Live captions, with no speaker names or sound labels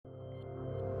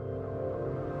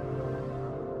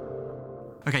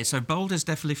Okay, so BOLD is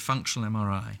definitely functional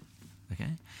MRI.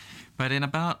 Okay, but in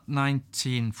about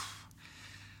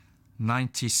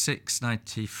 1996,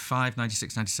 95,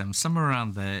 96, 97, somewhere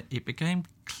around there, it became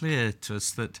clear to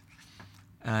us that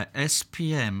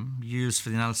SPM, used for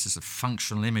the analysis of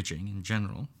functional imaging in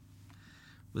general,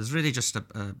 was really just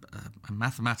a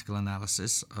mathematical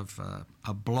analysis of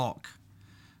a block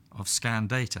of scanned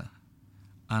data.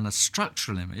 And a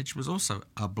structural image was also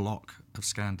a block of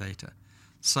scanned data.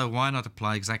 So why not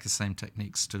apply exactly the same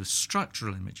techniques to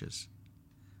structural images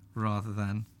rather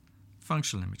than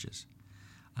functional images?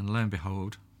 And lo and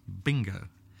behold, bingo.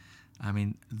 I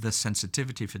mean, the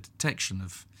sensitivity for detection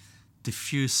of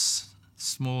diffuse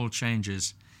small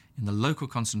changes in the local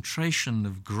concentration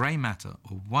of grey matter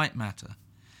or white matter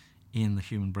in the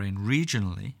human brain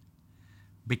regionally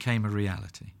became a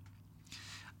reality.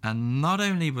 And not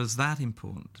only was that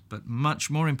important, but much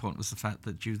more important was the fact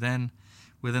that you then,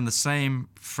 within the same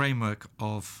framework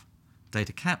of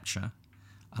data capture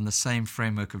and the same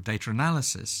framework of data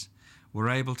analysis, were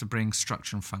able to bring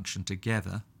structure and function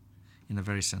together in a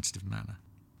very sensitive manner.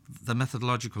 The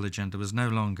methodological agenda was no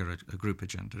longer a group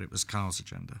agenda, it was Carl's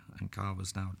agenda, and Carl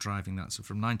was now driving that. So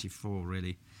from 94,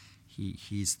 really,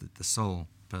 he's the sole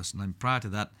person. And prior to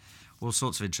that, all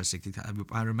sorts of interesting things.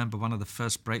 I remember one of the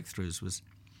first breakthroughs was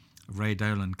Ray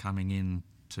Dolan coming in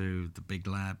to the big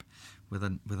lab with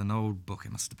an old book,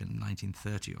 it must have been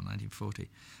 1930 or 1940,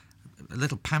 a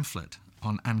little pamphlet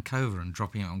on ANCOVA, and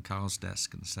dropping it on Carl's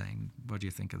desk and saying, what do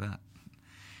you think of that?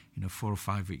 4 or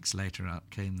 5 weeks later, out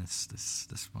came this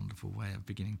wonderful way of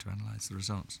beginning to analyse the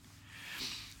results.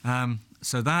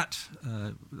 So that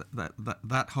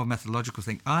whole methodological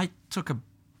thing, I took a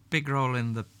big role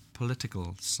in the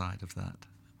political side of that.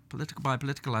 By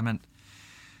political, I meant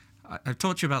I've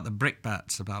talked to you about the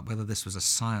brickbats, about whether this was a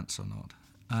science or not,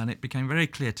 and it became very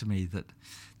clear to me that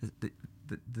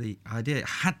the idea it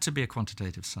had to be a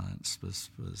quantitative science was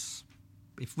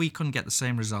if we couldn't get the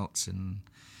same results in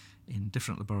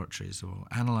different laboratories or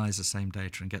analyze the same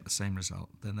data and get the same result,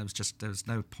 then there was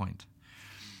no point.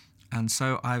 And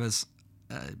so I was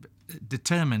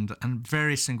determined and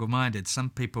very single-minded. Some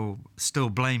people still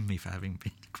blame me for having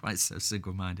been quite so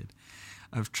single-minded,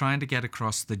 of trying to get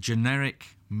across the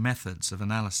generic methods of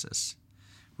analysis,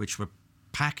 which were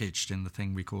packaged in the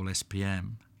thing we call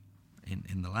SPM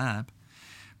in the lab,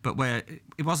 but where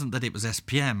it wasn't that it was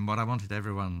SPM. What I wanted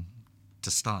everyone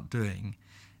to start doing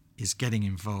is getting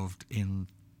involved in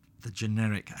the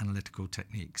generic analytical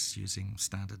techniques using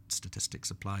standard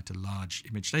statistics applied to large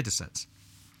image data sets.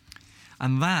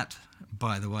 And that,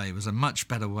 by the way, was a much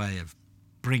better way of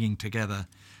bringing together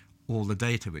all the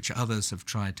data, which others have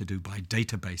tried to do by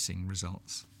databasing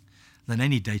results, than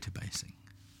any databasing.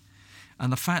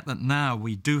 And the fact that now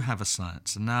we do have a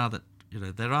science, and now that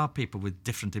there are people with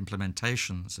different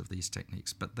implementations of these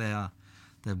techniques, but they're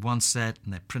one set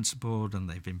and they're principled and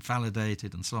they've been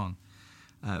validated and so on.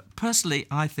 Personally,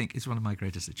 I think it's one of my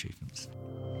greatest achievements.